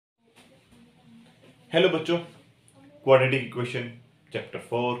Hello बच्चों, quadratic equation chapter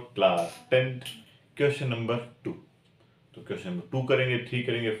 4 class 10 question number 2। तो question number 2 करेंगे, 3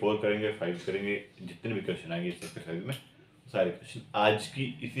 करेंगे, 4 करेंगे, 5 करेंगे, जितने भी क्वेश्चन आएंगे इस एक्सरसाइज में सारे क्वेश्चन आज की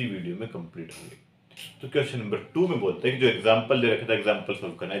इसी वीडियो में कंप्लीट होंगे। तो क्वेश्चन नंबर 2 में बोलते हैं कि जो एग्जाम्पल दे रखा था एग्जाम्पल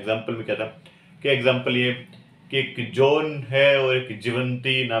सॉल्व करना। एग्जाम्पल में क्या था कि एग्जाम्पल ये कि एक जॉन है और एक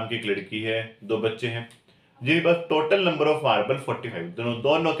जीवंती नाम की एक लड़की है, दो बच्चे हैं जिनके पास टोटल नंबर ऑफ मार्बल 45,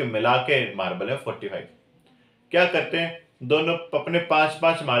 दोनों के मिला के मार्बल है 45। क्या करते हैं, दोनों अपने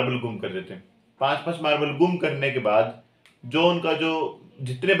 5-5 मार्बल गुम कर देते हैं। 5-5 मार्बल गुम करने के बाद जो उनका जो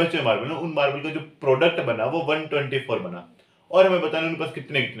जितने बचे मार्बल है उन मार्बल का जो प्रोडक्ट बना वो 124 बना। और हमें बताना उनके पास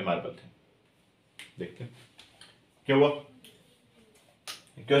कितने कितने मार्बल थे। देखते हैं क्या हुआ।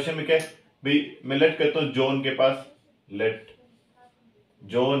 क्वेश्चन में क्या है भाई, मैं लेट करता हूं जॉन के पास, late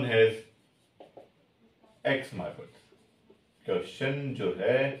John has x marble. Question जो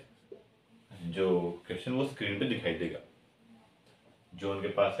है, जो क्वेश्चन वो स्क्रीन पे दिखाई देगा। जॉन के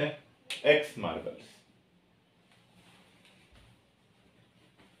पास है एक्स मार्बल्स,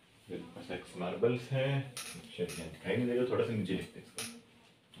 मेरे पास एक्स मार्बल्स हैं, शायद यहाँ दिखाई नहीं देगा, थोड़ा सा नीचे लिखते हैं इसको।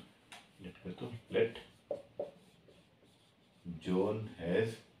 लेट कर दो, late John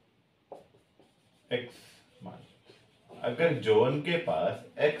has x marbles. अगर जॉन के पास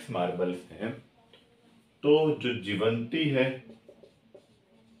एक्स मार्बल्स हैं तो जो जीवंती है,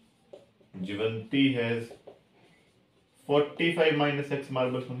 जीवंती हैज 45 माइनस एक्स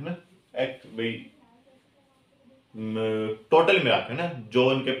मार्बल्स होंगे ना। एक्स भाई टोटल मिला के ना,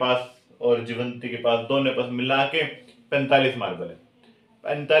 जॉन के पास और जीवंती के पास दोनों के पास मिला के 45 मार्बल है।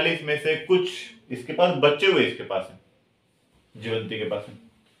 45 में से कुछ इसके पास बचे हुए इसके पास है, जीवंती के पास है।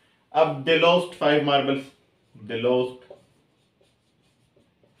 अब they lost 5 marbles, they lost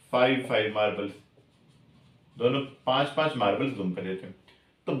 5 marbles, दोनों 5-5 मार्बल्स गुम कर देते हैं।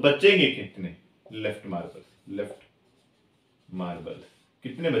 तो बचेंगे कितने? लेफ्ट मार्बल्स, लेफ्ट मार्बल्स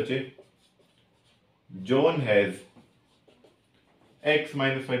कितने बचे? जॉन हैज एक्स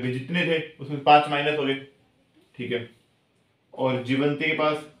माइनस 5, जितने थे उसमें 5 माइनस हो गए, ठीक है। और जीवंती के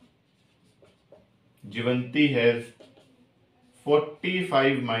पास, जीवंती has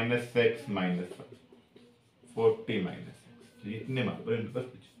 45 minus x minus 40 minus x, इतने मार्बल इनके पास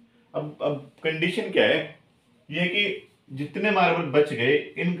बचे। अब कंडीशन क्या है, ये कि जितने मार्बल बच गए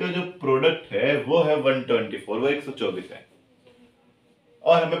इनका जो प्रोडक्ट है वो है 124, वो 124 है।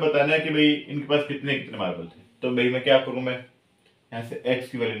 और हमें बताना है कि भाई इनके पास कितने कितने मार्बल थे। तो भाई मैं क्या करूं, मैं यहाँ से x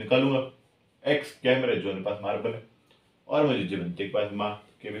की वैल्यू निकालूंगा। x क्या है, मेरे जो के पास मार्बल है और मुझे जीवंती के पास माँ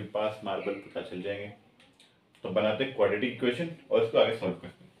के भी पास मार्बल पता चल जाएंगे। तो बनाते हैं क्वाड्रेटिक इक्वेशन और इसको आगे सॉल्व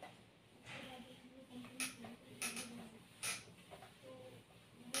करते हैं।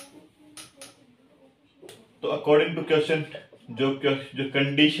 तो अकॉर्डिंग टू क्वेश्चन जो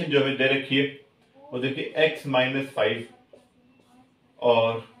कंडीशन जो हमें दे रखी है वो देखिए x माइनस 5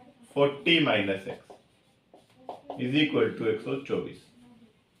 और 40 minus x is equal to 124।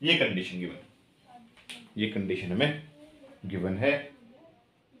 ये कंडीशन गिवन है, ये कंडीशन हमें गिवन है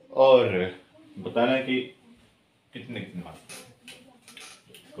और बताना है कि कितने कितने मार्क्स।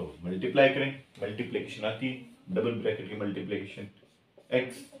 इसको मल्टीप्लाई करें, मल्टीप्लिकेशन आती है, डबल ब्रैकेट की multiplication.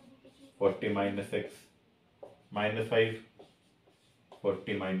 x 40 minus x minus 5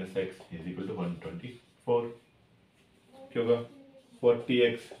 40 minus x is equal to 124। क्या होगा?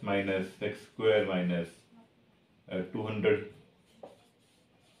 40x minus x square minus 200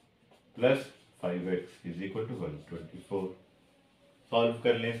 plus 5x is equal to 124। Solve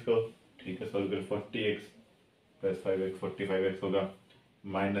कर लें इसको, ठीक है। सॉल्व करें, 40x प्लस 5x 45x होगा,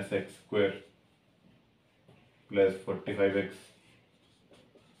 minus x square plus 45x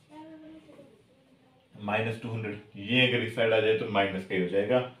minus 200। ये अगर इस साइड आ जाए तो माइनस का ही हो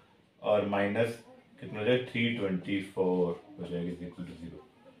जाएगा और माइनस कितना हो जाएगा? 324 हो जाएगा इज इक्वल टू 0।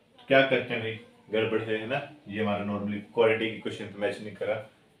 क्या करते हैं भाई, गड़बड़ है ना। ये हमारा नॉर्मली क्वाड्रेटिक इक्वेशन पे मैच नहीं करा,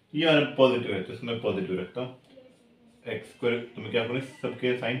 ये हमारा पॉजिटिव है तो इसमें पॉजिटिव रखता हूँ। एक्स स्क्वायर तो मैं क्या करूँ,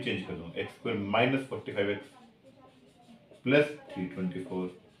 सबके साइन चेंज कर दूँ। X square minus 45x plus 324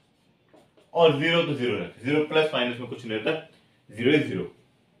 और 0 तो 0 रखे, 0 प्लस माइनस में कुछ नहीं रहता, 0 इज 0।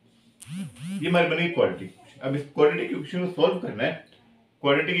 ये हमारी बनी क्वाड्रेटिक। अब इस क्वाड्रेटिक इक्वेशन को सॉल्व करना है।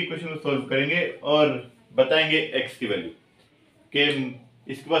 क्वाड्रेटिक इक्वेशन को सॉल्व करेंगे और बताएंगे एक्स की वैल्यू कि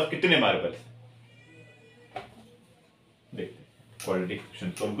इसके पास कितने मार्बल्स। देखते हैं, क्वाड्रेटिक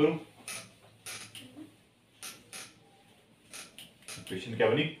इक्वेशन सॉल्व करूं। इक्वेशन क्या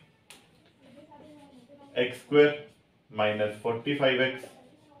बनी? X square minus 45x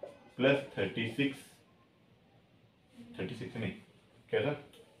plus 36 नहीं क्या था,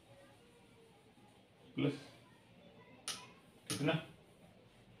 प्लस कितना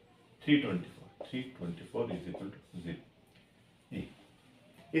 324 324 इज इक्वल टू 0।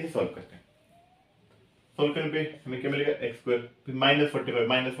 इसे सॉल्व करते हैं। सॉल्व करने पे हमें क्या मिलेगा x², फिर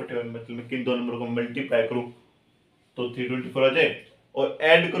 -45 मतलब किन दो नंबरों को मल्टीप्लाई करूं तो 324 आ जाए, और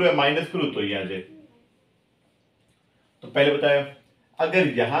ऐड करूं या माइनस करूं तो ये आ जाए। तो पहले बताया अगर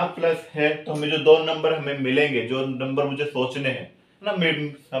यहाँ प्लस है तो हमें जो दो नंबर हमें मिलेंगे, जो नंबर मुझे सोचने हैं ना,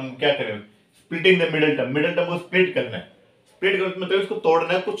 हम क्या करें, स्प्लिटिंग द मिडिल टर्म को स्प्लिट करना है। स्प्लिट करना मतलब इसको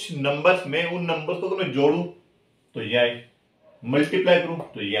तोड़ना है कुछ नंबर्स में, उन नंबर्स को अगर मैं जोड़ूं तो ये आए, मल्टीप्लाई करूं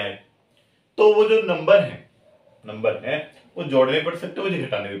तो ये आए। तो वो जो नंबर है वो जोड़ने भी पड़ सकते हैं, मुझे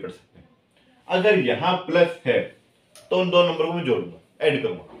घटाने भी पड़ सकते हैं। अगर यहाँ प्लस है तो उन दो नंबर को मैं जोड़ूंगा, ऐड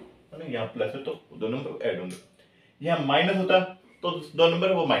करूंगा। यहाँ प्लस है तो दो नंबर ऐड होंगे, यहाँ माइनस होता तो दो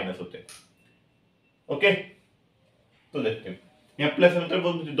नंबर वो माइनस होते। ओके, तो देखते हैं यहाँ प्लस है मतलब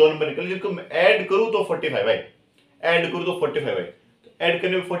वो दो नंबर निकले, जिनको मैं ऐड करूं तो 45 आए, ऐड करूं तो 45 आए, तो ऐड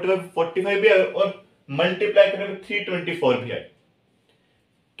करने में 45 भी आए और मल्टीप्लाई करने में 324 भी आए।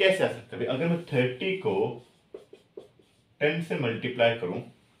 कैसे आ सकता है? अगर मैं 30 को 10 से मल्टीप्लाई करूं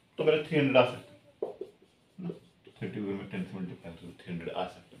तो मेरा 300 आ सकता है। 30 को मैं 10 से मल्टीप्लाई करूं 300 आ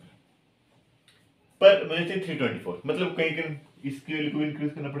सकता है, पर मुझे चाहिए 324, मतलब कहीं कहीं इसकी वैल्यू को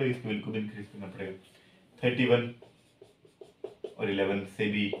इंक्रीज करना पड़ेगा, इसकी वैल्यू को इंक्रीज करना पड़ेगा। 31 और 11 से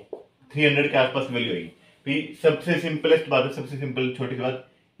भी 300 के आसपास वैल्यू आएगी। भाई सबसे सिंपलेस्ट बात है, सबसे सिंपल छोटी सी बात,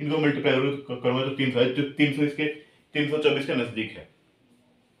 इनको मल्टीप्लाई करूंगा तो 300 है, जो 300 इसके 324 के नजदीक है।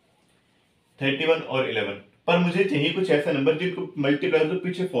 31 और 11, पर मुझे चाहिए कुछ ऐसा नंबर जिनको मल्टीप्लाई तो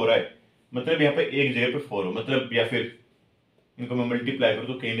पीछे 4 आए, मतलब यहाँ पे एक जगह पे 4 हो, मतलब या फिर इनको मैं मल्टीप्लाई करूं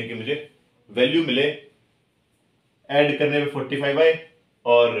तो कहीं ना कहीं मुझे वैल्यू मिले, ऐड करने में 45 आए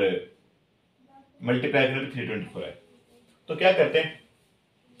और मल्टीप्लाई करने में 324 आए। तो क्या करते हैं,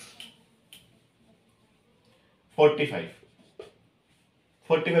 45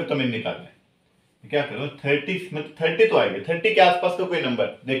 तो मैंने निकालना है, क्या करूं 30, मतलब 30 तो आएगा, 30 के आसपास का कोई नंबर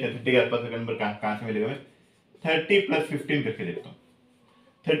देखते हैं, 30 के आसपास का नंबर कहां से मिलेगा। मैं 30 + 15 करके देखता हूं,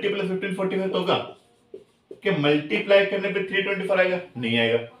 30 + 15 45 तो होगा, क्या मल्टीप्लाई करने पे 324 आएगा? नहीं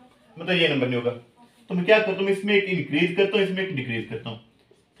आएगा, मतलब ये नंबर नहीं होगा। तो मैं क्या करता हूँ, इसमें एक इंक्रीज करता हूँ, इसमें एक डिक्रीज करता हूँ।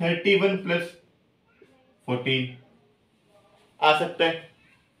 31 + 14 आ सकता है,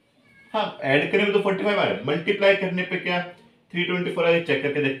 हाँ ऐड करने में तो 45 आ रहा है, मल्टीप्लाई करने पे क्या 324 आएगा, चेक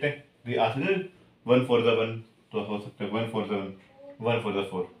करके देखते हैं। भी आ सकते हैं 1 4 * 1 तो हो सकता है 1 4 * 1 1 4 *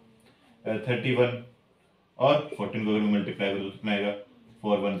 4 31 और 14 को अगर मल्टीप्लाई करो तो कितना आएगा,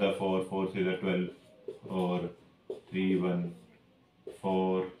 4 1 * 4 4 3 = 12 और 3 1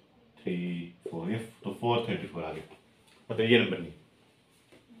 4 3 4, ये तो 434 आ गया, मतलब ये नंबर नहीं।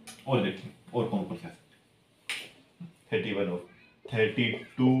 और देखिए और कौन कौन से आ सकते हैं, 31 और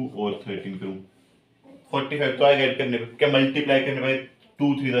 32 और 13 करूं 45 तो आएगा, ऐड करने पे क्या मल्टीप्लाई करने पे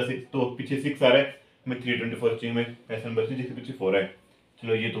 2 3 = 6, तो पीछे 6 आ रहा है, मैं 324 चाहिए, मैं ऐसा नंबर से जिसके पीछे 4 है।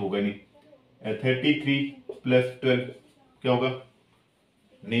 चलो ये तो होगा नहीं। 33 + 12 क्या होगा,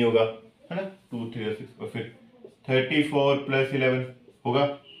 नहीं होगा, है ना, 2 3 = 6। और फिर 34 + 11 होगा,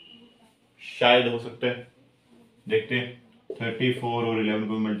 शायद हो सकता है, देखते हैं। 34 और 11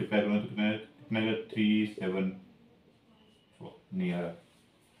 को मल्टीप्लाई करना तो कितना कितना 3 7 4, नहीं आ रहा,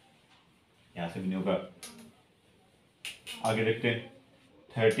 यहां से भी नहीं होगा। आगे देखते हैं,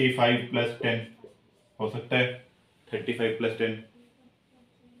 35 + 10 हो सकता है, 35 + 10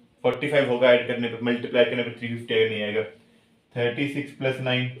 45 होगा, ऐड करने पे मल्टीप्लाई करने पे 350 नहीं आएगा। 36 +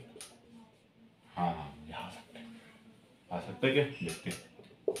 9, हाँ यहाँ आ सकता है क्या, देखते हैं।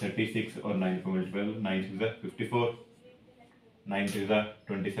 36 और 9 को मल्टीप्लाई करो, 9 6 = 54, 9 3 =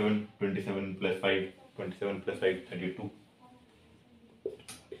 27, 27 + 5 27 + 5 32।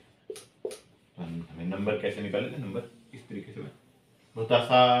 हमें नंबर कैसे निकाले थे, नंबर इस तरीके से मैं बहुत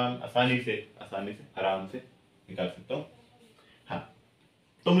आसानी से आराम से निकाल सकता हूँ। हाँ,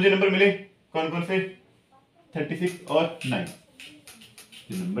 तो मुझे नंबर मिले कौन कौन से, 36 और 9,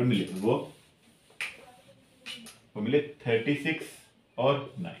 जो नंबर मिले वो मिले 36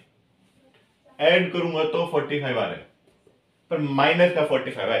 और 9। ऐड करूंगा तो 45 आ रहा है, पर माइनस का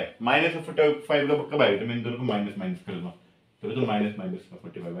 45 आए, माइनस का 45 का कब आएगा, तो मैं इन दोनों को माइनस माइनस कर दूंगा, तो माइनस का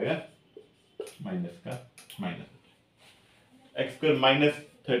 45 आएगा, माइनस का माइनस x²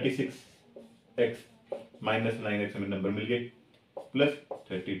 - 36 x - 9x हमें नंबर मिल गए, प्लस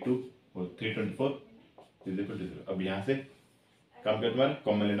 32 और 324 = 0। अब यहाँ से काम किया तुम्हारा,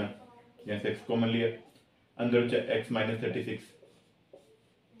 कॉमन लेना, यहाँ से x कॉमन लिया, अंदर बचा x - 36,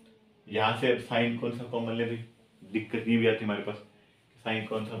 यहाँ से अब साइन कौन सा कॉमन ले, भाई दिक्कत ये भी आती है हमारे पास, साइन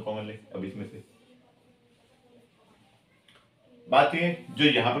कौन सा कॉमन ले। अब इसमें से बात ये जो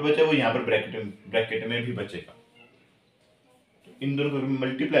यहाँ पर बचा वो यहाँ पर ब्रैकेट में भी बचेगा, इन दोनों को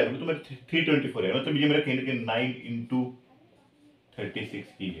मल्टीप्लाई करूँ तो मेरा 324 है, मतलब ये मेरा कहीं ना कहीं 9 इंटू 36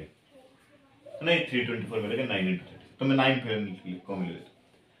 ही है, नहीं 324 मिलेगा 9 इंटू 36, तो मैं 9 कॉमन ले लेता हूँ,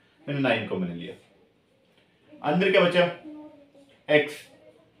 मैंने 9 कॉमन लिया। अंदर क्या बचा, x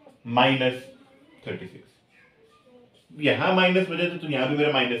माइनस 36, यहां माइनस बचा तो यहां भी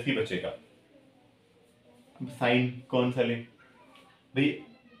मेरा माइनस ही बचेगा। अब साइन कौन सा ले भाई,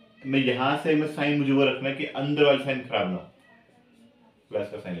 मैं यहां से मैं साइन मुझे वो रखना है कि अंदर वाला साइन खराब ना हो,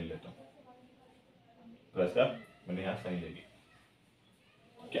 प्लस का साइन ले लेता हूं, प्लस का मैंने यहां साइन ले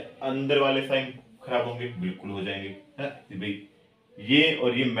लिया, क्या अंदर वाले साइन खराब होंगे, बिल्कुल हो जाएंगे है भाई, ये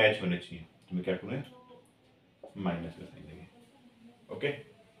और ये मैच होने चाहिए, तो मैं क्या करूंगा माइनस का साइन लेंगे, ओके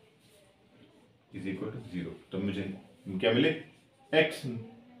इज इक्वल टू 0, तो मुझे क्या मिले x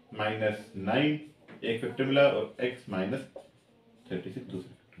माइनस 9 एक फैक्टर मिला और x माइनस 36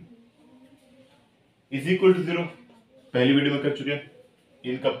 दूसरे फैक्टर इज इक्वल टू 0, पहली वीडियो में कर चुके हैं,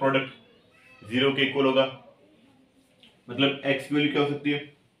 इनका प्रोडक्ट 0 के इक्वल होगा, मतलब x की वैल्यू क्या हो सकती है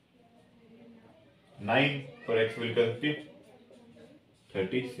 9 और x की वैल्यू क्या हो सकती है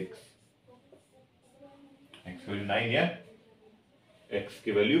 36, x की वैल्यू 9 या x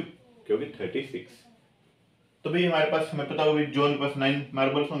की वैल्यू क्या होगी 36। तो भाई हमारे पास, हमें पता होगा जॉन के पास 9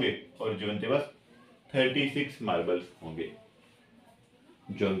 मार्बल्स होंगे और जीवन के पास 36 मार्बल्स होंगे,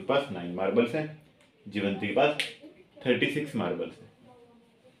 जॉन के पास 9 मार्बल्स हैं, जीवंती के पास 36 मार्बल्स हैं,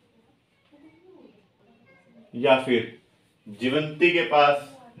 या फिर जीवंती के पास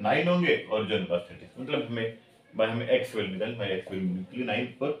 9 होंगे और जॉन के पास 36, मतलब हमें एक्स वैल्यू निकाल, मैं एक्स वैल्यू निकली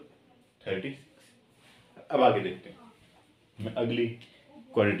 9 और 36। अब आगे देखते हैं, मैं अगली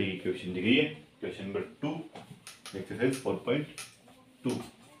क्वाड्रेटिक इक्वेशन दी गई है, क्वेश्चन नंबर 2 एक्सरसाइज 4.2।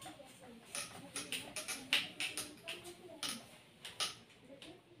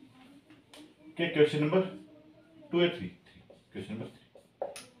 क्या क्वेश्चन नंबर 2 या 3, क्वेश्चन नंबर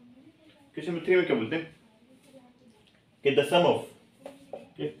 3 में क्या बोलते हैं कि the some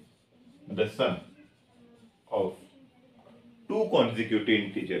of two consecutive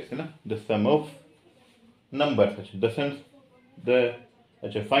integers है ना, द सम ऑफ नंबर्स,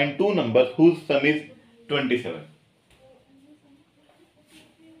 अच्छा find two numbers whose sum is 27,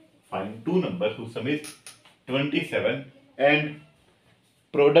 find two numbers whose sum is 27 and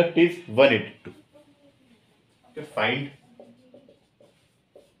product is 182. Okay, find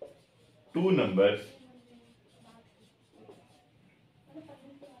two numbers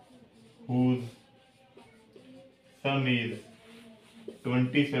whose sum is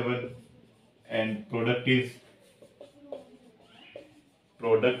 27 and product is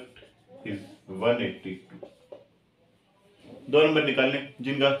 182। दो number निकालने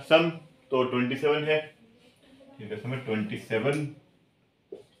जिनका सम तो 27 है, जिनका सम है 27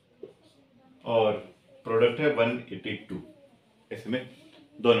 और प्रोडक्ट है 182, इसमें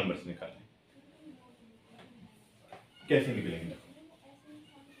दो नंबर्स निकालने, कैसे निकलेंगे,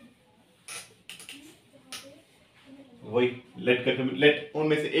 वही लेट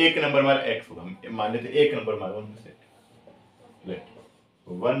उनमें से एक नंबर हमारा x होगा, हम मान लेते एक नंबर हमारा उनमें से, let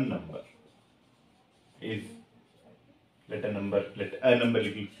one number is let a number let a number is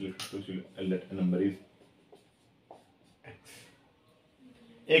x,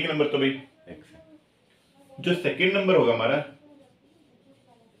 एक नंबर तो भाई x है, जो सेकंड नंबर होगा हमारा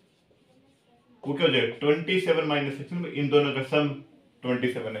वो क्या हो जाएगा 27 माइनस x, इन दोनों का सम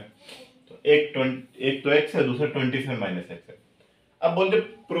 27 है, तो एक तो x है, दूसरा 27 माइनस x है। अब बोलते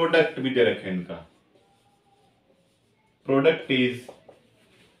प्रोडक्ट भी दे रखे हैं इनका, प्रोडक्ट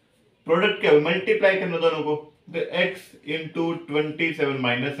क्या मल्टीप्लाई करना दोनों को, the x into 27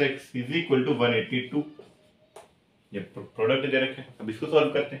 minus x is equal to 182, ये प्रोडक्ट दे रखे हैं। अब इसको सॉल्व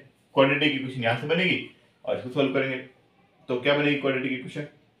करते हैं, क्वाड्रेटिक इक्वेशन यहां से बनेगी और इसको सॉल्व करेंगे तो क्या बनेगी क्वाड्रेटिक इक्वेशन,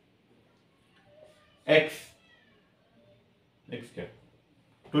 x क्या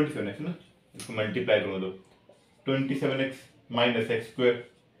 27x ना, इसको मल्टीप्लाई करूंगा तो 27x minus x square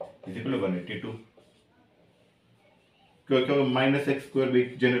is equal to 182, क्योंकि माइनस एक्स स्क्वायर भी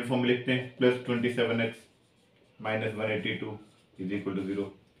जनरल फॉर्म में लिखते हैं, plus 27x minus 182 is equal to 0,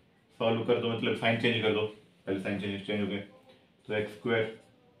 solve कर दो, मतलब साइन चेंज कर दो, पहले साइन चेंज हो गए, तो x square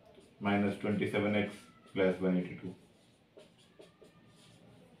minus 27x plus 182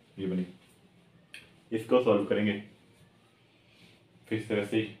 ये बनी। इसको सॉल्व करेंगे फिर इस तरह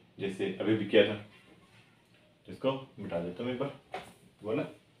से जैसे अभी भी किया था, इसको मिटा देता हूँ एक बार, बोला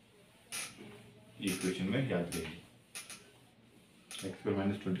इक्वेशन में याद रखिए x square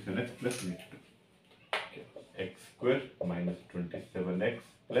minus 27x plus 182, x square minus 27x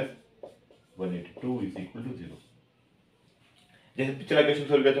plus 182 is equal to 0। जैसे पिछला क्वेश्चन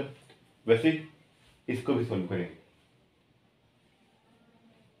सॉल्व किया था वैसे इसको भी सॉल्व करेंगे,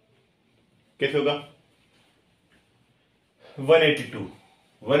 कैसे होगा 182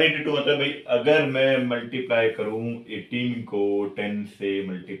 182 मतलब भाई अगर मैं मल्टीप्लाई करूं 18 को 10 से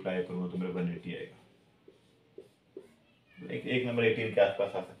मल्टीप्लाई करूं तो मेरा 180 आएगा। एक नंबर 18 के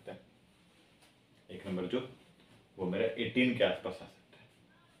आसपास आ सकता है, एक नंबर जो वो मेरा 18 के आसपास आ सकता है।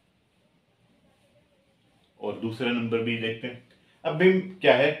 और दूसरा नंबर भी देखते हैं। अब भी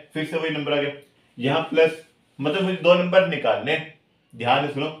क्या है, फिर से वही नंबर आ गया, यहाँ प्लस, मतलब मुझे दो नंबर निकालने, ध्यान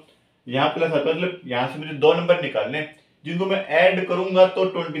से सुनो, यहाँ प्लस आता मतलब यहाँ से मुझे दो नंबर निकालने जिनको मैं ऐड करूंगा तो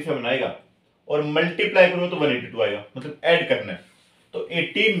 27 आएगा और मल्टीप्लाई करूंगा तो 182 आएगा, मतलब ऐड करना है। तो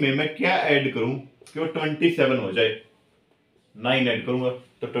 18 में मैं क्या ऐड करूं कि वो 27 हो जाए, 9 ऐड करूंगा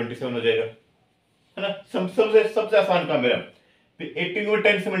तो 27 हो जाएगा, है ना। सबसे आसान काम मेरा, 18 को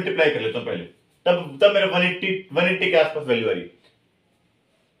 10 से मल्टीप्लाई कर लेता हूं पहले, तब मेरा 180 के आसपास वैल्यू आ रही है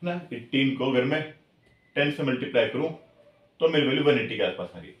ना। 18 को अगर मैं 10 से मल्टीप्लाई करूं तो मेरी वैल्यू 180 के आसपास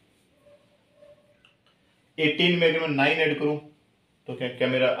आ रही है। 18 में अगर मैं 9 ऐड करूं तो क्या क्या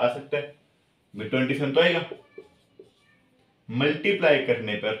मेरा आ सकता है, 27 तो आएगा। मल्टीप्लाई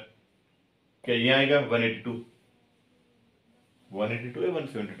करने पर क्या ये आएगा 182 है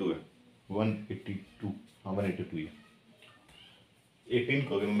 172 है 182, हाँ 182 है। 18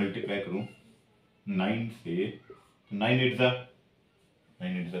 को अगर मैं मल्टीप्लाई करूं 9 से, 9 8 जा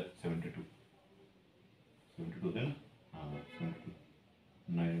 72 थे ना, हाँ 72,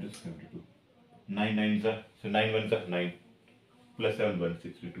 9 8 72, 9 9 जा, so 9 1 जा 9 प्लस 7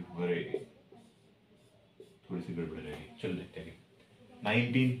 162। अरे थोड़ी सी गड़बड़ रहेगी, चल देखते हैं।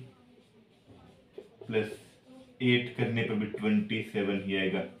 19 प्लस 8 करने पर भी 27 ही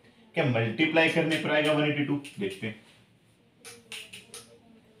आएगा, क्या मल्टीप्लाई करने पर आएगा 182, देखते हैं।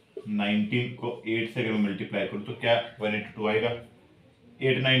 19 को 8 से अगर मैं मल्टीप्लाई करूं तो क्या 182 आएगा।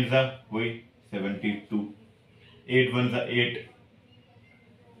 8 9 जा वही 72, 8 1 जा 8,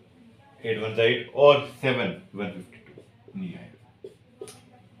 8 1 जा 8 और 7 152 नहीं आएगा,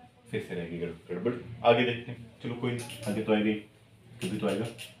 फिर से रहेगी गड़बड़। आगे देखते हैं, चलो कोई नहीं, आगे तो आएगी, कभी तो आएगा।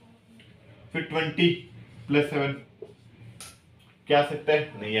 फिर 20 प्लस 7 क्या आ सकता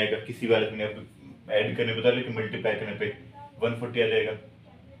है, नहीं आएगा किसी बार में, ऐड करने बता, लेकिन मल्टीप्लाई करने पे 140 आ जाएगा।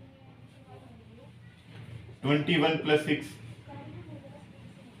 21 प्लस 6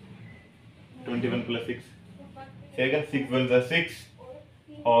 आएगा, 6 1 जा 6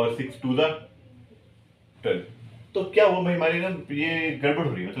 और 6 2 जा 12। तो क्या वो हमारी ना ये गड़बड़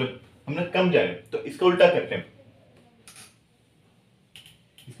हो रही है, मतलब हमने कम जा रहे हैं, तो इसका उल्टा करते हैं।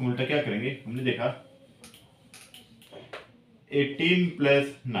 इसका उल्टा क्या करेंगे, हमने देखा 18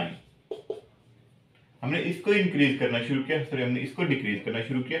 प्लस 9, हमने इसको इंक्रीज करना शुरू किया, सॉरी हमने इसको डिक्रीज करना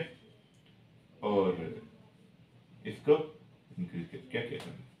शुरू किया और इसको इंक्रीज किया, क्या किया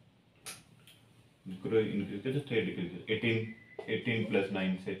हमने, इसको इंक्रीज किया तो डिक्रीज, 18 प्लस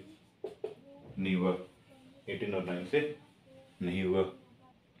 9 से नहीं हुआ, 18 और 9 से नहीं हुआ,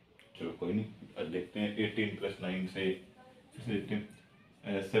 चलो कोई नहीं, अब देखते हैं 18 प्लस 9 से, फिर से देखते हैं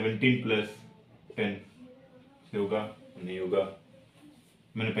 17 प्लस 10 से होगा, नहीं होगा।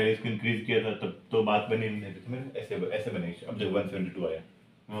 मैंने पहले इसको इंक्रीज किया था तब तो बात बनी नहीं थी मेरे, ऐसे बने, अब जब 172 आया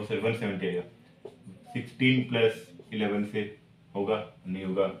वो सिर्फ 170 आएगा। 16 प्लस 11 से होगा, नहीं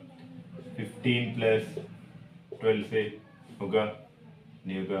होगा। 15 प्लस 12 से होगा,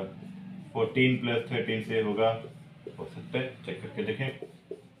 नहीं होगा। 14 प्लस 13 से होगा, हो सकता है, चेक करके देखें।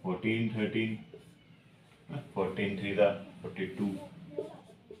 14 13, 14 3 जा 42,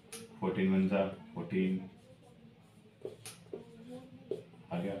 14 1 जा 14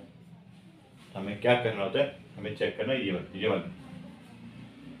 आ गया। हमें क्या करना होता है, हमें चेक करना है ये वाला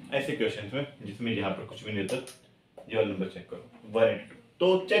ऐसे क्वेश्चंस में जिसमें यहाँ पर कुछ भी नहीं होता, ये वाला नंबर चेक करो 182,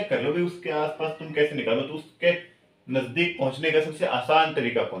 तो चेक कर लो भाई उसके आसपास तुम कैसे निकालो, तो उसके नजदीक पहुंचने का सबसे आसान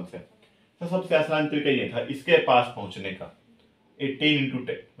तरीका कौन सा है। तो सबसे आसान तरीका ये था इसके पास पहुंचने का, 18 इंटू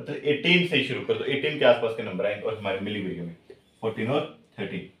 10, मतलब 18 से ही शुरू कर दो, 18 के आसपास के नंबर आएंगे और हमारे मिली हुई में 14 और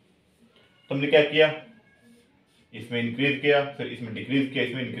 13। तो हमने क्या किया, इसमें इंक्रीज किया, फिर इसमें डिक्रीज किया,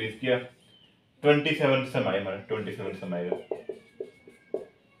 इसमें इंक्रीज किया, 27 सम आया हमारा, 27 सम आएगा,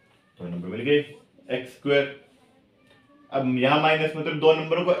 तो नंबर मिल गए x²। अब यहाँ माइनस मतलब दो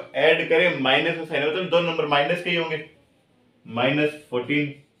नंबरों को ऐड करें, माइनस का साइन मतलब दो नंबर माइनस के ही होंगे,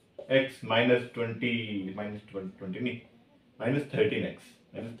 -14x -20 नहीं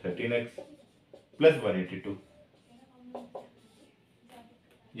 -13x प्लस 182।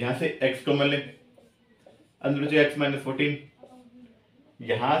 यहां से x को मिले, अंदर बचे x -14,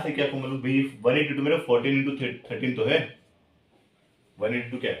 यहां से क्या कॉमन भाई 182 मेरा 14 इंटू 13 तो है,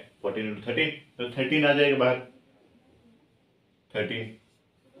 182 क्या है 14 इंटू 13, तो 13 आ जाएगा बाहर, 13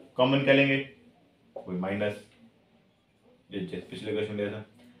 कॉमन क्या लेंगे, कोई माइनस, जैसे पिछले क्वेश्चन लिया था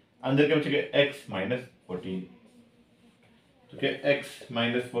अंदर क्या बचेगा x माइनस 14, तो क्या x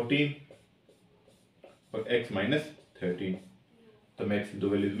माइनस 14 और x माइनस 13, तो मैं x की दो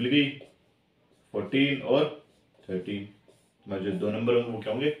वैल्यूज मिल गई 14 और 13, तुम्हारे जो दो नंबर होंगे वो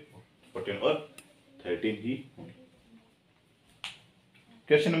क्या होंगे 14 और 13 ही होंगे।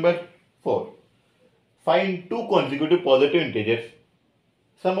 Question number 4, find to consecutive positive integers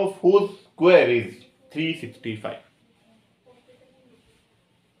sum of whose square is 365।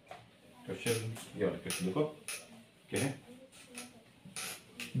 Question ये वाला क्वेश्चन देखो क्या है,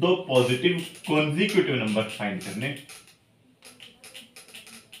 दो पॉजिटिव कॉन्जिक्यूटिव नंबर फाइंड करने।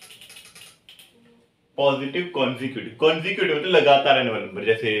 पॉजिटिव कॉन्जिक्यूटिव, कॉन्जिक्यूटिव मतलब लगातार आने वाला नंबर,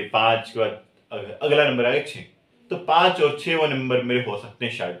 जैसे 5 के बाद अगला नंबर आएगा 6, तो 5 और 6 वो नंबर मेरे हो सकते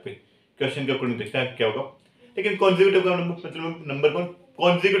हैं शार्ट पे। क्वेश्चन के अकॉर्डिंग देखते हैं क्या होगा, लेकिन कॉन्जिक्यूटिव का नंबर मतलब नंबर कौन,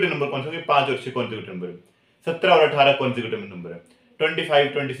 कॉन्जिक्यूटिव नंबर कौन से होंगे, 5 और 6 कॉन्जिक्यूटिव नंबर है, 17 और 18 कॉन्जिक्यूटिव नंबर है,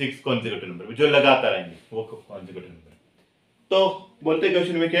 25 26 कॉन्जिक्यूटिव नंबर जो लगातार आएंगे वो कॉन्जिक्यूटिव नंबर। तो बोलते हैं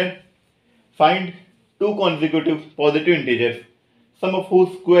क्वेश्चन में क्या है, find two consecutive positive integers some of whose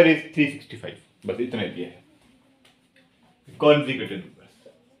square is 365, बस इतना दिया है। कॉन्जिक्यूटिव नंबर्स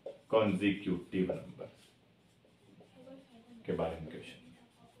के बारे में क्वेश्चन।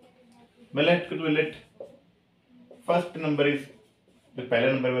 मैं लेट फर्स्ट नंबर इज, जो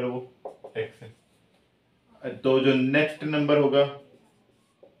पहला नंबर मेरा वो x है, तो जो नेक्स्ट नंबर होगा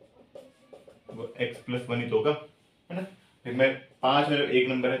वो x+1 ही तो होगा, है ना। फिर मैं 5 मेरा एक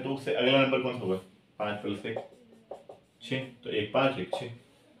नंबर है, तो उससे अगला नंबर कौन सा होगा 5 + 1 6, तो 1 5 1 6,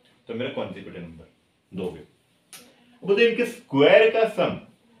 तो मेरा कॉन्जिक्यूटिव नंबर 2 हो गए। बोलते इनके स्क्वायर का सम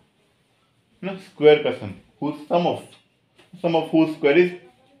ना, स्क्वायर का सम सम ऑफ हुज स्क्वायर इज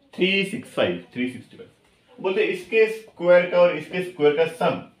 365। बोलते इसके स्क्वायर का और इसके स्क्वायर का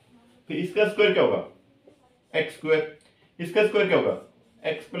सम, फिर इसका स्क्वायर क्या होगा x², इसका स्क्वायर क्या होगा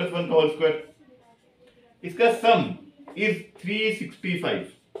x+1 का होल स्क्वायर, इसका सम इज 365,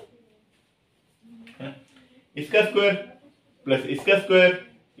 इसका स्क्वायर प्लस इसका स्क्वायर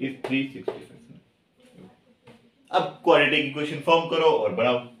इज 365। अब क्वाड्रेटिक इक्वेशन फॉर्म करो और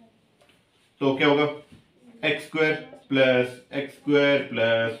बनाओ, तो क्या होगा x² +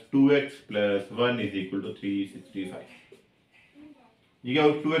 2x + 1 = 365। ये क्या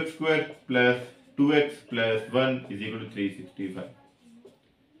होगा 2x² + 2x + 1 = 365।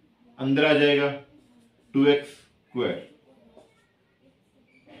 अंदर आ जाएगा 2x²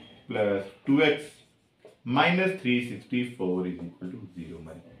 + 2x - 364 = 0।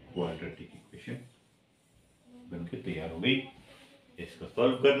 हमारी क्वाड्रेटिक इक्वेशन बनके तैयार हो गई। इसको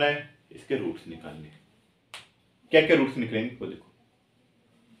सॉल्व करना है, इसके रूट्स निकालने हैं। क्या क्या रूट्स निकलेंगे वो देखो।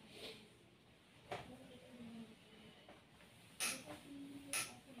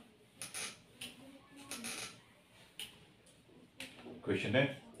 क्वेश्चन है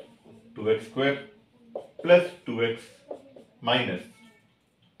 2x² + 2x -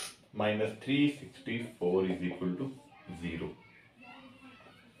 364 = 0।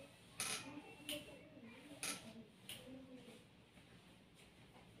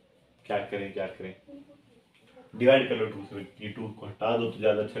 क्या करें, डिवाइड कर लो 2 से, ये 2 को हटा दो तो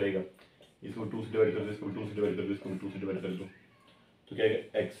ज्यादा अच्छा रहेगा। इसको 2 से डिवाइड कर दो, इसको 2 से डिवाइड कर दो, इसको 2 से डिवाइड कर दो, तो क्या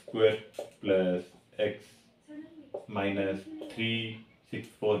आएगा x² + x -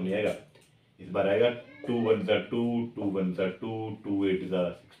 364 नहीं आएगा, इस बार आएगा 2 1 = 2, 2 1 = 2, 2 8 =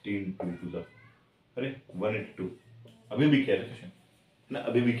 16, 2 2 = अरे 182। अभी भी क्या क्वेश्चन ना,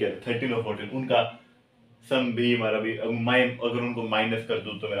 अभी भी क्या 13 और 14 उनका सम भी हमारा भी, अगर उनको माइनस कर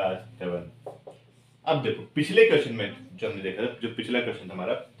दूं तो मेरा 7। अब देखो पिछले क्वेश्चन में जो हमने देखा था, जो पिछला क्वेश्चन था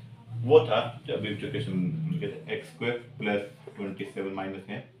हमारा वो था, जो अभी जो क्वेश्चन x² + 27 माइनस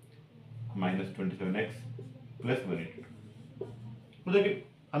है -27x + 182। मतलब कि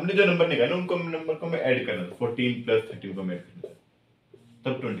हमने जो नंबर निकाला उनको नंबर को मैं ऐड करना था, 14 + 13 को मैं ऐड करना था,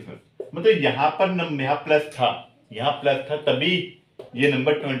 तब 27। मतलब यहाँ प्लस था तभी ये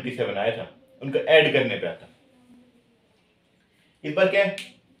नंबर 27 आया था, उनको ऐड करने पे आता। इस बार क्या है,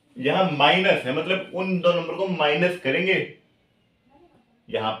 यहां माइनस है, मतलब उन दो नंबर को माइनस करेंगे,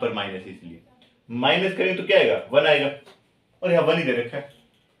 यहां पर माइनस, इसलिए माइनस करेंगे तो क्या आएगा 1 आएगा, और यहां 1 ही दे रखा है।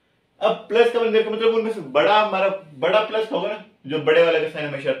 अब प्लस का 1 दे रखा, मतलब उनमें से बड़ा हमारा बड़ा प्लस होगा ना, जो बड़े वाले का साइन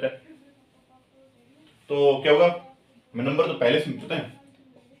हमेशा आता है, तो क्या होगा, मैं नंबर तो पहले से पता है,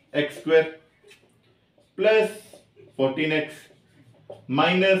 x² + 14x -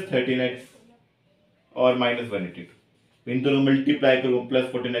 13x और -182। इन दोनों मल्टीप्लाई करूंगा,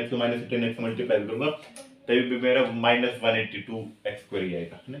 +14x को -13x को मल्टीप्लाई करूंगा, तभी भी मेरा -182x² ही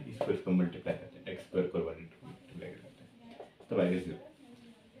आएगा, है ना। इसको मल्टीप्लाई करते हैं, x² को 182 मल्टीप्लाई करते हैं, तब आएगा 0।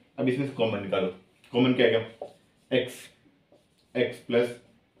 अब इसमें से कॉमन निकालो, कॉमन क्या आएगा x +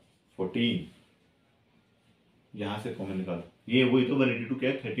 14, यहां से कॉमन निकालो, ये वही तो 182 क्या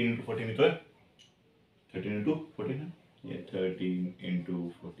है, 13 इंटू 14 ही तो है, 13 इंटू 14 है, ये 13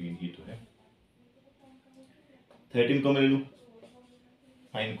 इंटू 14 ही तो है। 13 कॉमन ले लूं,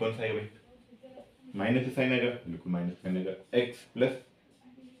 साइन कौन सा है भाई, माइनस से साइन आएगा, बिल्कुल माइनस साइन आएगा, x प्लस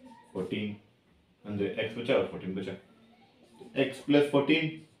 14, अंदर x बचा और 14 बचा, तो x प्लस 14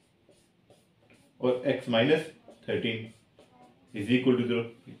 और x minus 13 is equal to 0।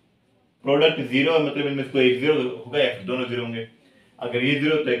 Product 0 मतलब इनमें से कोई एक 0 होगा या फिर दोनों 0 होंगे। अगर ये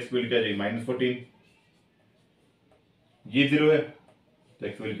 0 तो x की वैल्यू क्या आ जाएगी, माइनस 14, ये 0 है तो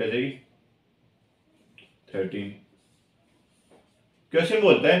x की वैल्यू क्या आ जाएगी, 13। क्वेश्चन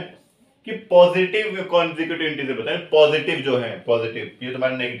बोलता है कि पॉजिटिव कॉन्जिक्यूटिव इंटीजर बताएं, पॉजिटिव जो है, पॉजिटिव, ये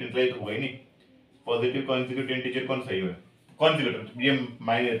तुम्हारा नेगेटिव तो होगा ही नहीं, पॉजिटिव कॉन्जिक्यूटिव इंटीजर कौन सही है, कॉन्जिक्यूटिव, ये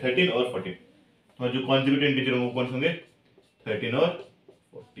माइनस 13 और 14, तो जो कॉन्जिक्यूटिव इंटीजर होंगे कौन से होंगे, 13 और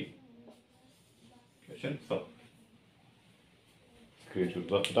 14। क्वेश्चन सॉल्व, क्रिएटिव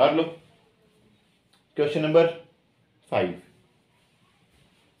बॉक्स उतार लो। क्वेश्चन नंबर 5,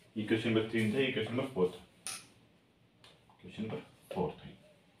 ये क्वेश्चन नंबर 3 था, ये क्वेश्चन नंबर 4 था, क्वेश्चन नंबर 4 था।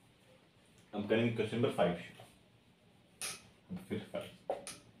 हम करेंगे क्वेश्चन नंबर 5 फिर 5।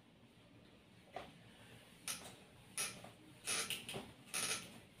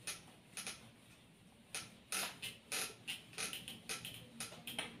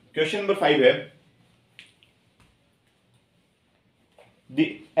 क्वेश्चन नंबर 5 है, the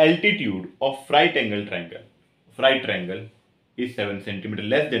altitude of right angle triangle is 7 centimeter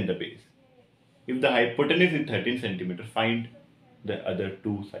less than the base. If the hypotenuse is 13 centimeter, find the other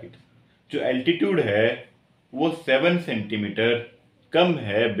two sides. जो altitude है वो 7 centimetre कम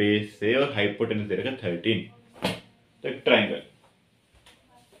है बेस से और हाइपोटेन्यूज दे रखा 13। तो एक ट्राइंगल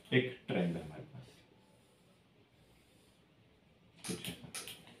हमारे पास,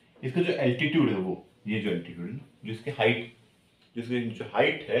 इसका जो एल्टीट्यूड है वो, ये जो एल्टीट्यूड है ना, जिसकी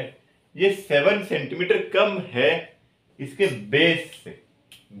हाइट है ये 7 सेंटीमीटर कम है इसके बेस से।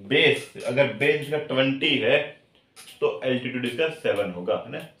 अगर बेस इसका 20 है तो एल्टीट्यूड इसका 7 होगा,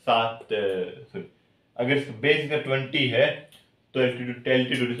 है ना, 7, अगर इसका बेस इसका 20 है तो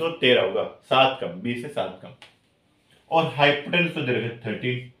एल्टीट्यूड इसका 13 होगा, 7 कम, 20 से 7 कम, और हाइपोटेन्यूज तो दे रखा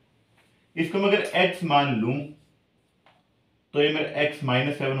 13। इसको मैं अगर x मान लूं तो ये मेरा x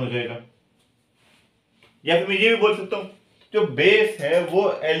माइनस 7 हो जाएगा, या फिर मैं ये भी बोल सकता हूं जो बेस है वो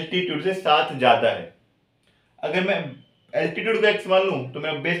एल्टीट्यूड से 7 ज्यादा है। अगर मैं एल्टीट्यूड को x मान लूं तो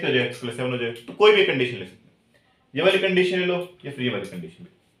मेरा बेस का जो x प्लस 7 हो जाएगा। तो कोई भी कंडीशन ले सकते हैं, ये वाली कंडीशन ले लो या फिर ये वाली कंडीशन,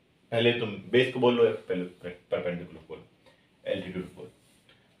 पहले तुम बेस को बोल लो या पहले परपेंडिकुलर बोलो, एल्टीट्यूड बोलो।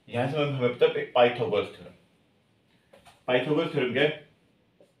 यहां से हमें पता है पाइथागोरस थ्योरम क्या है,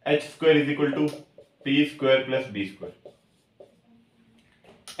 h² is equal to p² plus b²,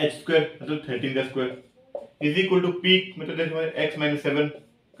 h² मतलब 13 का square is equal to p मतलब देखो x माइनस 7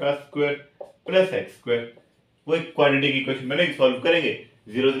 का स्क्वायर प्लस x²। वो एक क्वाड्रेटिक इक्वेशन बनेगी, सॉल्व करेंगे,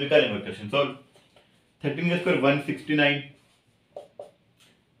 जीरोस निकालेंगे, क्वेश्चन सॉल्व। 13 का स्क्वायर 169,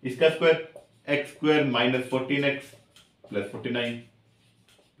 इसका square x² minus 14x plus 49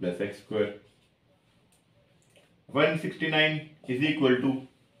 plus x²। 169 is equal to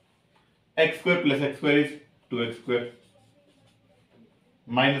x² plus x² is 2x²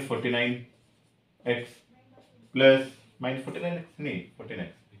 minus 49x plus minus 49x नहीं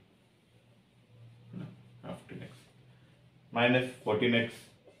 14x minus 14x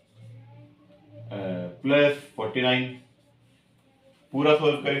plus 49, पूरा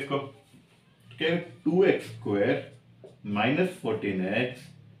solve करें इसको, क्या 2x² minus 14x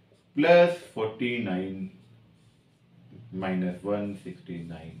plus 49 minus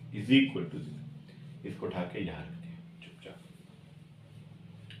 169 is equal to 0। इसको उठा के यहां रख दिया चुपचाप,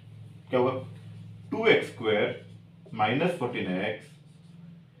 क्या होगा 2x² माइनस 14x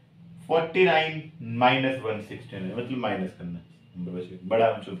 49 माइनस 169 मतलब माइनस करना, बड़ा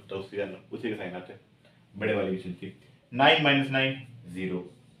आंसर तो उसी के साइन आते हैं, बड़े वाली की चलती। 9 minus 9 0,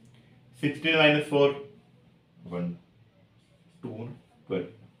 16 minus 4 1 2 12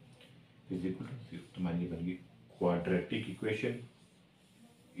 is equal to 0। तुम्हारी बन गई क्वाड्रेटिक इक्वेशन।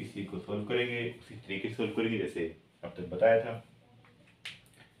 इसी को सॉल्व करेंगे, उसी तरीके से सॉल्व करेंगे जैसे अब तक बताया था।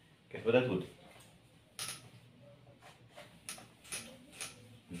 कैसे बताया था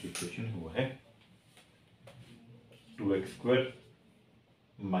जो इक्वेशन हुआ है 2x²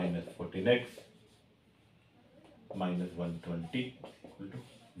 minus 14x minus 120 equal to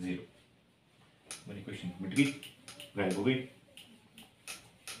 0। मेरी क्वेश्चन मिट गई, गायब हो गई।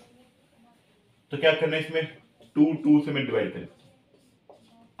 तो क्या करना है इसमें, 2 से मैं डिवाइड करें,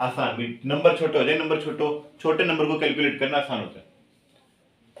 आसान भी, नंबर छोटे हो जाए, छोटे नंबर को कैलकुलेट करना आसान होता है।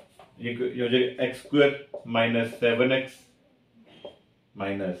 ये हो जाएगा x square minus 7x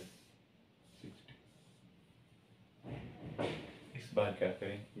minus 60। इस बार क्या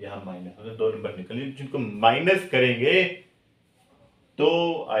करें, यहाँ माइनस मतलब 2 नंबर निकले, जिनको माइनस करेंगे तो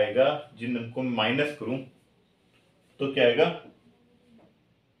आएगा, जिन नंबर को माइनस करूं तो क्या आएगा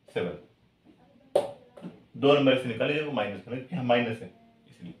 7। 2 नंबर से निकाले जिनको माइनस करेंगे, यहाँ माइनस है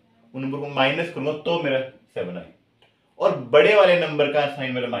इसलिए उन नंबर को माइनस करूंगा तो मेरा 7 आएगा, और बड़े वाले नंबर का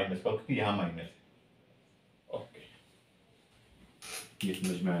साइन मेरा माइनस का क्योंकि यहाँ माइनस है। ओके, ये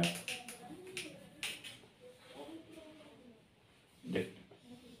समझ में आया।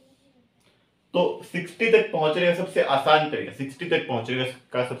 तो 60 तक पहुंचने का सबसे आसान तरीका, 60 तक पहुंचने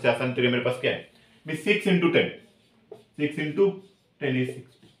का सबसे आसान तरीका मेरे पास क्या है, 6 इंटू 10, 6 इंटू 10 इज 60।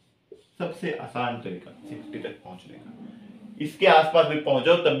 सबसे आसान तरीका 60 तक पहुंचने का। इसके आसपास भी पहुंच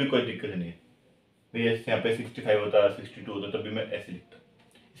जाओ तब भी कोई दिक्कत नहीं है, भैया यहाँ पे 65 होता, 62 होता, तब भी मैं ऐसे लिखता।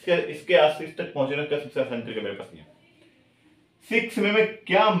 इसके आसपास तक पहुंचने का सबसे आसान तरीका मेरे पास है। 6 में मैं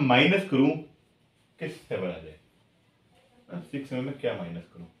क्या माइनस करूं कि 7 आ जाए। 6 में मैं क्या माइनस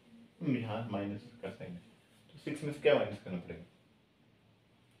करूं, यहाँ माइनस का साइन है तो 6 में से क्या माइनस करना पड़ेगा,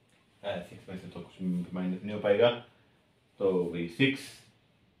 6 में से तो कुछ माइनस नहीं हो पाएगा, तो वही 6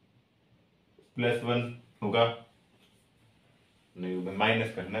 प्लस 1 होगा, नहीं होगा,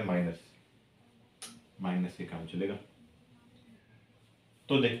 माइनस करना है, माइनस से काम चलेगा।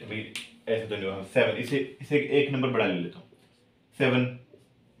 तो देखते भाई ऐसे तो नहीं होगा, 7 इसे एक नंबर बढ़ा ले लेता हूँ, 7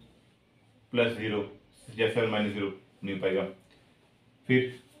 प्लस 0 या 7 माइनस 0 नहीं हो पाएगा,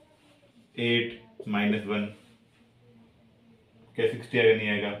 फिर 8 माइनस 1 क्या 60 आएगा, नहीं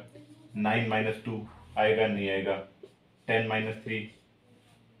आएगा, 9 माइनस 2 आएगा, नहीं आएगा, 10 माइनस 3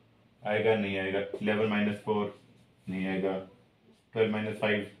 आएगा, नहीं आएगा, 11 माइनस 4 नहीं आएगा, 12 माइनस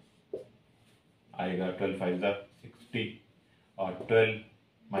 5 आएगा, 12 5 जा 60 और 12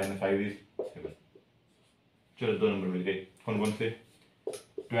 माइनस 5 इज 7। चलो 2 नंबर मिल गए, कौन कौन से,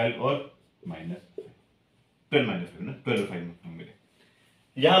 12 और माइनस 12 माइनस 5 ना, 12 और 5 मिले।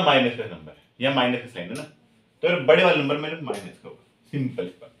 यहाँ माइनस का नंबर है, यहाँ माइनस का साइन है ना, तो बड़े वाले नंबर में माइनस का होगा, सिंपल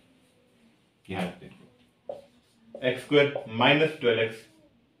सी बात। यहाँ रखते हैं x square minus 12x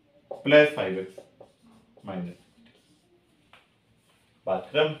plus 5x minus, बात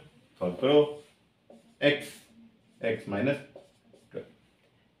खत्म, सॉल्व करो, x माइनस 12,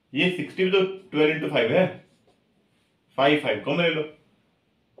 ये 60 भी तो 12 इंटू 5 है, 5 कॉमन ले लो,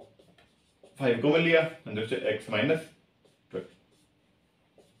 5 कॉमन लिया, अंदर से x माइनस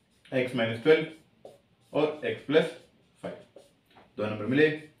 12 और x प्लस 5, 2 नंबर मिले,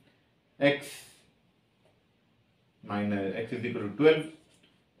 x minus x is equal to 12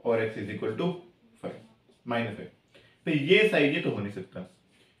 और x is equal to 5 minus 5। तो ये साइड ये तो हो नहीं सकता,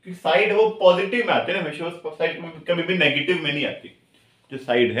 क्योंकि साइड वो पॉजिटिव में आते हैं ना हमेशा, साइड कभी भी नेगेटिव में नहीं आती, जो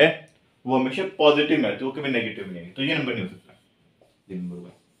साइड है वो हमेशा पॉजिटिव में आती है, वो कभी नेगेटिव में नहीं आती, तो ये नंबर नहीं हो सकता। ये नंबर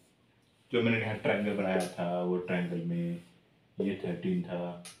हुआ जो मैंने यहाँ ट्रायंगल बनाया था, वो ट्रायंगल में ये 13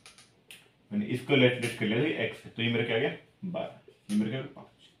 था, मैंने इसको लेट कर लिया x, तो ये मेरा क्या गया 12, ये मेरा क्या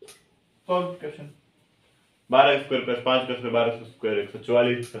 5। सॉल्व क्वेश्चन, 12 स्क्वायर प्लस 5 का स्क्वायर 12 स्क्वायर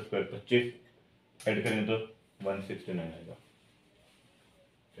 144 का स्क्वायर 25, ऐड करें तो 169 आएगा।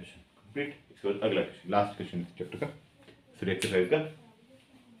 Question complete. इसके बाद अगला क्वेश्चन, लास्ट क्वेश्चन चैप्टर का, फिर एक्सरसाइज का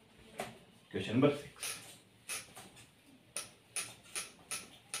question number 6।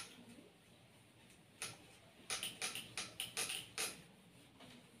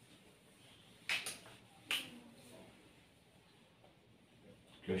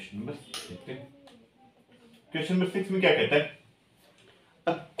 Question number 6, question number 6 में क्या कहता है,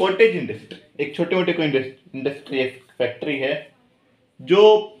 अ कॉटेज इंडस्ट्री, एक छोटे मोटे कोई इंडस्ट्री, एक फैक्ट्री है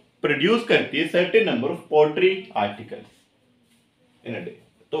जो प्रोड्यूस करती है certain number of poultry articles in a day,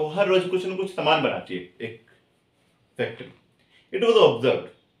 तो हर रोज कुछ न कुछ सामान बनाती है एक factory. It was observed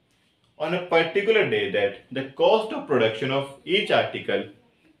on a particular day that the cost of production of each article,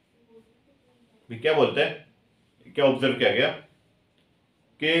 क्या बोलते हैं, क्या ऑब्जर्व किया गया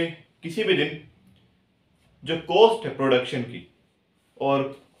कि किसी भी दिन जो कॉस्ट है प्रोडक्शन की,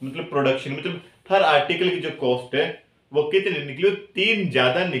 और मतलब प्रोडक्शन मतलब हर आर्टिकल की जो कॉस्ट है वो कितनी निकली, 3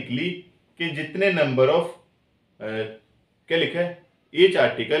 ज्यादा निकली कि जितने नंबर ऑफ क्या लिखा है, each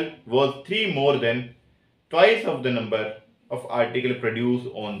article was 3 more than twice of the number of article produce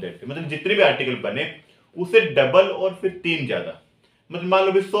on that, मतलब जितने भी आर्टिकल बने उसे डबल और फिर 3 ज्यादा, मतलब मान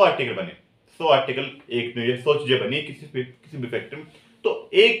लो भी 100 आर्टिकल बने, 100 आर्टिकल एक 100 चीजें बनी किसी भी फैक्ट्री में, तो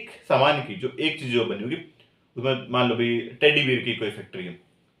एक सामान की जो एक चीज जो बनी होगी उसमें, मान लो भी टेडी बियर की कोई फैक्ट्री है,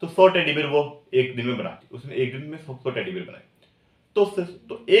 तो 100 टेडी बियर वो एक दिन में बनाती, उसने एक दिन में 100 टेडी बियर बनाए,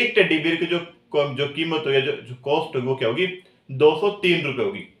 तो एक टेडी बियर की जो कीमत हो या जो कॉस्ट होगी वो क्या होगी, 203 रुपए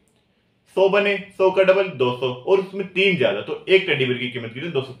होगी। 100 बने, 100 का डबल 200 और उसमें 3 ज्यादा, तो एक टेडी बेयर की कीमत कितनी?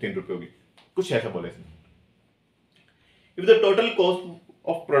 203 रुपए होगी। कुछ ऐसा बोले इसमें। If the total cost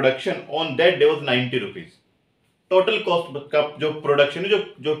of production on that day was 90 rupees, total cost का जो प्रोडक्शन है,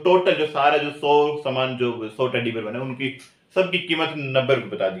 जो टोटल जो सारा जो 100 सामान जो 100 टेडी बेयर बने उनकी सबकी कीमत 90 रुपए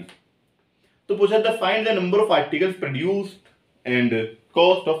बता दी। तो पूछा था find the number of articles produced and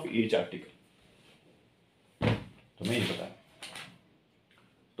cost of each article. तो मैं ये बता,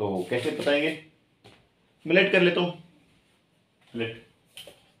 तो कैसे बताएंगे? मैं लेट कर लेता हूं। लेट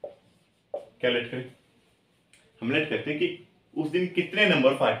क्या लेट करें? हम लेट करते हैं कि उस दिन कितने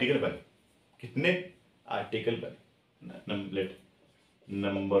नंबर ऑफ आर्टिकल बने, कितने आर्टिकल बने। Let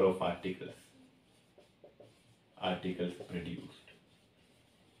number of articles produced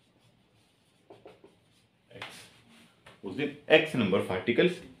x, उस दिन एक्स नंबर ऑफ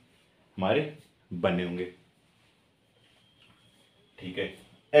आर्टिकल्स हमारे बने होंगे। ठीक है,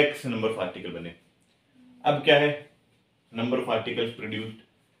 एक्स नंबर ऑफ आर्टिकल बने। अब क्या है? Number of articles produced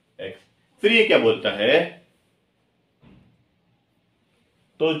x. फिर ये क्या बोलता है?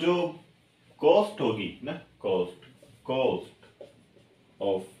 तो जो कॉस्ट होगी ना, कॉस्ट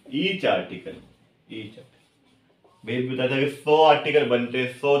ऑफ ईच आर्टिकल, भाई बताया था कि 100 आर्टिकल बनते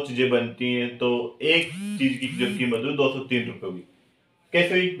हैं, 100 चीजें बनती हैं, तो एक चीज की जो कीमत होगी 203 रुपए होगी। कैसे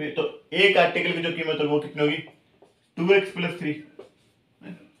हुई? तो एक आर्टिकल की जो कीमत होगी वो कितनी होगी? 2x + 3।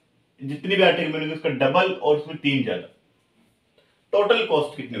 जितनी भी आर्टिकल बनेगी उसका डबल और उसमें 3 ज्यादा। टोटल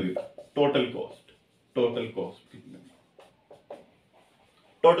कॉस्ट कितनी हुई? टोटल कॉस्ट कितनी हुई?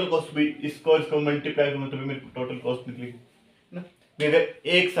 टोटल कॉस्ट भी इसको मल्टीप्लाई करूं तो भी मेरे टोटल कॉस्ट निकलेगी ना। अगर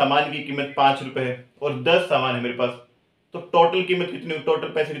एक सामान की कीमत 5 रुपए है और 10 सामान है मेरे पास, तो टोटल कीमत कितनी हुई? टोटल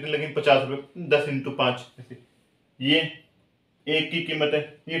पैसे कितने लगेंगे? 50 रुपए। 10 × 5 ऐसे। ये एक की कीमत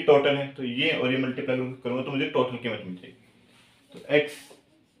है, ये टोटल है, तो ये और ये मल्टीप्लाई करूंगा तो मुझे टोटल कीमत मिल जाएगी। तो x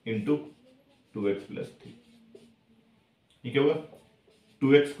 × 2x + 3, ये क्या होगा?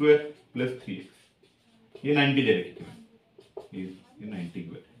 2x² + 3x। ये 90 दे रखी थी, ये 90 की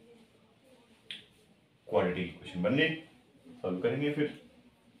क्वाड्रेटिक इक्वेशन बन गई। सॉल्व करेंगे फिर,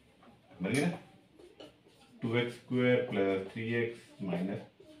 बन गई ना। 2x² + 3x - 90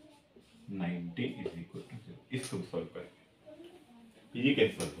 = 0। इसको भी सॉल्व करेंगे। ये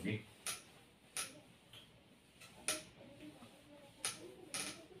कैसे सॉल्व होगी?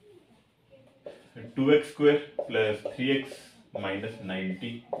 To x square plus 3x -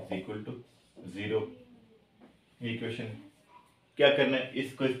 90 = 0। Equation क्या करना है?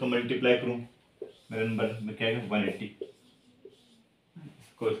 इसको मल्टीप्लाई करूं, मेरा नंबर में क्या आएगा? 180।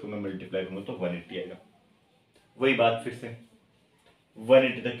 इसको मैं मल्टीप्लाई करूंगा तो 180 आएगा। वही बात फिर से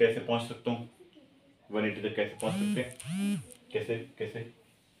 180 तक कैसे पहुंच सकता हूँ? 180 तक कैसे पहुंच सकते हैं? कैसे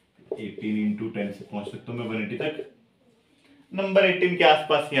 18 × 10 से पहुंच सकता हूँ मैं 180 तक। नंबर 18 के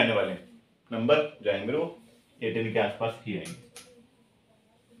आसपास ही आने वाले हैं, नंबर जाएंगे वो 18 के आसपास ही आएंगे।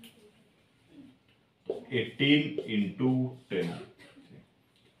 18 × 10।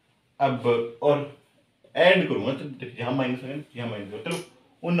 अब और ऐड करूंगा तो यहां माइनस है, यहां माइनस है, चलो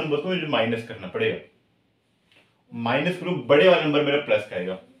उन नंबर को मुझे माइनस करना पड़ेगा। माइनस करूं, बड़े वाला नंबर मेरा प्लस का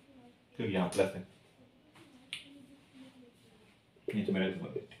आएगा क्योंकि यहां प्लस है। ये तो मेरा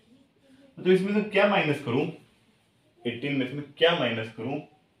तो इसमें से क्या माइनस करूं? 18 में से मैं क्या माइनस करूं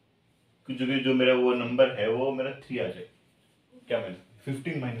कि जो मेरा वो नंबर है वो मेरा 3 आ जाए। क्या माइनस?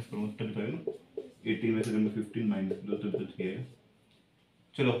 15 माइनस करूं तभी तो ना। 18 में से मैं 15 माइनस करूं तो 3 आएगा।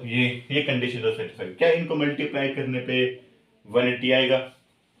 चलो ये कंडीशन तो सेटिस्फाई। क्या इनको मल्टीप्लाई करने पे 180 आएगा?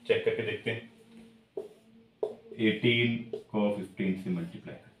 चेक करके देखते हैं। 18 को 15 से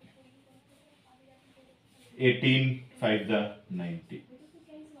मल्टीप्लाई करते हैं। 18 × 5 = 90,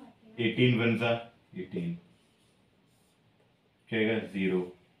 18 × 1 = 18, क्या आएगा? 0।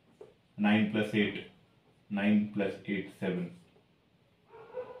 9 + 8, 9 + 8 7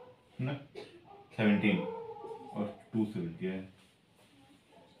 ना, 17 और 270 है।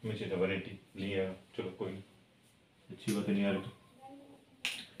 मुझे तो 180 नहीं आया। चलो कोई नहीं, अच्छी बात नहीं आ रही तो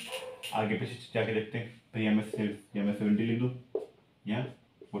आगे पीछे जाके देखते हैं। भाई मैं 70 लिख दूं, यहाँ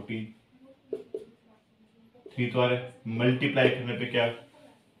 14, 3 तो आ रहा है। मल्टीप्लाई करने पे क्या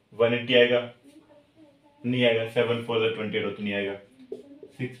 180 आएगा? नहीं आएगा। 7 × 4 = 28 तो नहीं आएगा।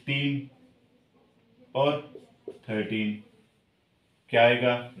 16 और 13 क्या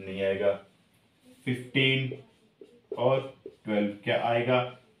आएगा? नहीं आएगा। 15 और 12 क्या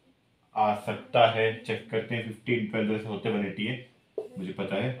आएगा? आ सकता है। चेक करते हैं। 15 12 से होते 180 है, मुझे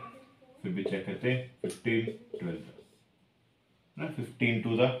पता है, फिर भी चेक करते हैं। 15 12 ना, 15 ×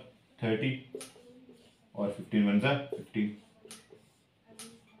 2 = 30 और 15 × 1 = 15,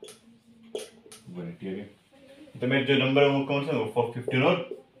 180 आ गया। तो मेरे जो नंबर है वो कौन सा है? वो 15 और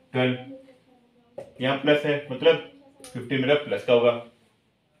 12। यहाँ प्लस है मतलब 15 मेरा प्लस का होगा।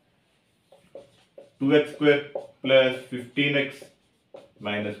 2x² plus 15x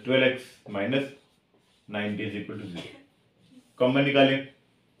minus 12x minus 90 is equal to 0। Common निकालें,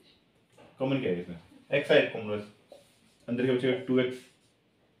 कॉमन क्या है इसमें, x आए कॉमन, बस अंदर क्या बचेगा 2x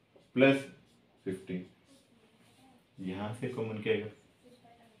प्लस 15, यहां से कॉमन क्या आएगा,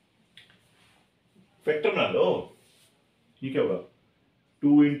 फैक्टर बना लो। ये क्या होगा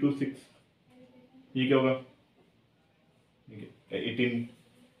 2 × 6, ये क्या होगा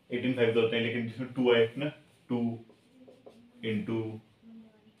 18 5 होते हैं, लेकिन जिसमें 2 आए ना, 2 ×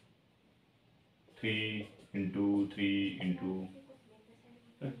 3 × 3 ×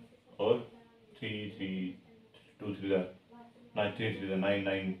 और 3 3 2 3 9 3 3 9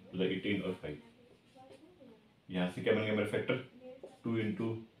 9 18 और 5, यहाँ से क्या बन गया मेरा फैक्टर 2 ×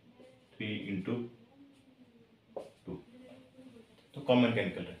 3 × 2। तो कॉमन क्या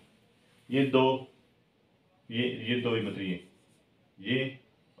निकल रहा है, ये दो, ये दो ही मतलब ये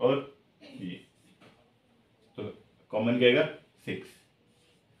और ये, तो कॉमन क्या आएगा 6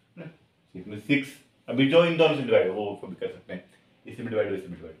 में 6, अभी जो इन दोनों से डिवाइड हो वो भी कर सकते हैं, इससे भी डिवाइड इससे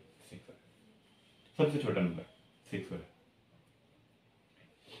भी डिवाइड 6, सबसे छोटा नंबर 6 है।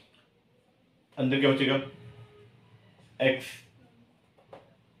 अंदर क्या बचेगा x,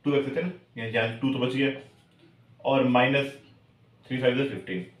 2x थे ना, यहाँ 2 तो बच गया, और माइनस 3 5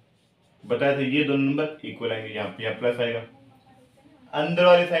 15, बताया था ये दोनों नंबर इक्वल आएंगे, यहाँ प्लस आएगा, अंदर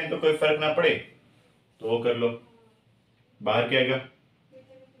वाले साइन पे कोई फर्क ना पड़े तो वो कर लो, बाहर क्या आएगा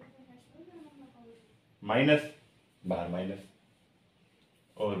माइनस, बाहर माइनस,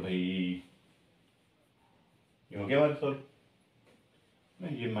 और भाई ये हो गया हमारा सॉल्व,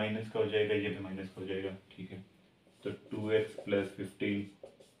 ये माइनस का हो जाएगा, ये भी माइनस का हो जाएगा, ठीक है। तो 2x प्लस 15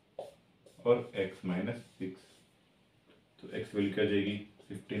 और x माइनस 6, तो x वैल्यू क्या हो जाएगी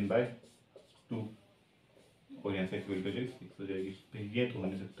 15/2, और यहाँ से x वैल्यू क्या हो जाएगी 6 हो जाएगी। भाई ये तो हो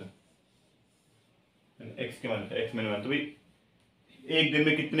नहीं सकता, x के मान x मैंने मान, तो भाई एक दिन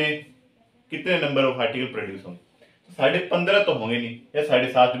में कितने नंबर ऑफ आर्टिकल प्रोड्यूस होंगे, 15.5 तो होंगे नहीं, या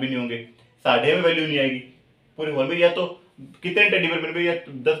 7.5 भी नहीं होंगे, 6.5 में वैल्यू नहीं आएगी पूरे हॉल में, या तो कितने टेडी बेयर बने, या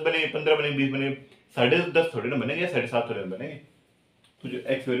 10 बने 15 बने 20 बने, 10.5 थोड़े ना बनेंगे, या 7.5 थोड़े ना बनेंगे। तो जो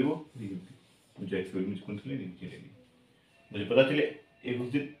एक्स वैल्यू वो मुझे एक्स वैल्यू मुझे कौन सी लेनी, मुझे पता चले एक उस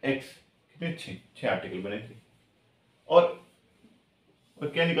दिन एक्स कितने 6 आर्टिकल बने थे, और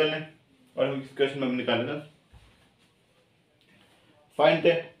क्या निकालना है, और इस क्वेश्चन में निकालना था find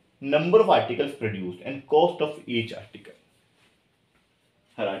the number of articles produced and cost of each article,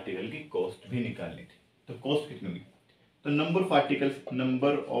 her article की कॉस्ट भी निकालनी थी, तो कॉस्ट कितनी होगी, तो नंबर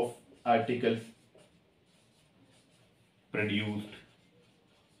ऑफ आर्टिकल्स प्रोड्यूस्ड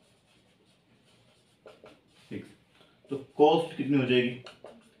 6, तो कॉस्ट कितनी हो जाएगी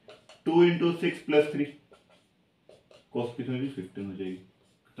 2 × 6 + 3, कॉस्ट कितनी होगी 15 हो जाएगी,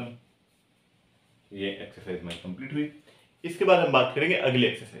 खत्म। ये एक्सरसाइज में कंप्लीट हुई। इसके बाद हम बात करेंगे अगले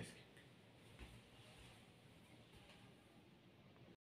एक्सरसाइज की।